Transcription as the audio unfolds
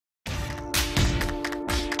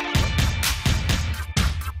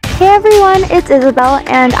Hey everyone, it's Isabel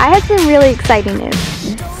and I have some really exciting news.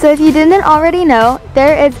 So if you didn't already know,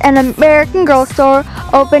 there is an American Girl store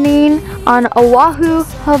opening on Oahu,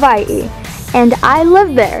 Hawaii, and I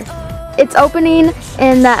live there. It's opening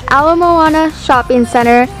in the Ala Moana Shopping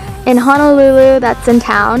Center in Honolulu that's in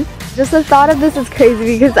town. Just the thought of this is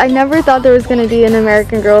crazy because I never thought there was going to be an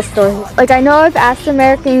American Girl store. Like, I know I've asked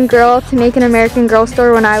American Girl to make an American Girl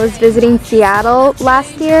store when I was visiting Seattle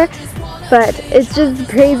last year, but it's just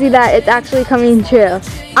crazy that it's actually coming true.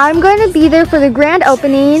 I'm going to be there for the grand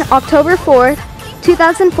opening October 4th,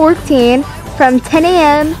 2014 from 10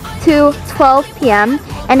 a.m. to 12 p.m.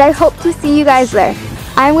 and I hope to see you guys there.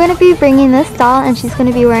 I'm going to be bringing this doll and she's going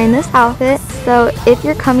to be wearing this outfit, so if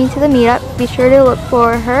you're coming to the meetup, be sure to look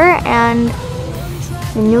for her and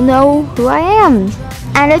then you'll know who I am.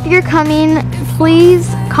 And if you're coming, please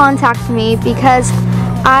contact me because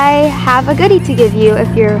I have a goodie to give you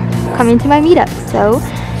if you're coming to my meetup. So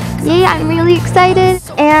yay, I'm really excited.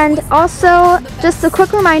 And also, just a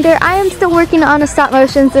quick reminder, I am still working on a stop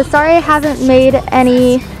motion, so sorry I haven't made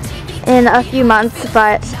any in a few months,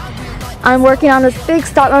 but I'm working on this big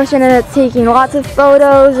stop motion and it's taking lots of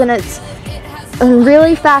photos and it's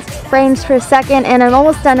really fast frames per second and I'm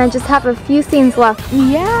almost done. I just have a few scenes left.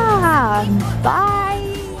 Yeah, bye.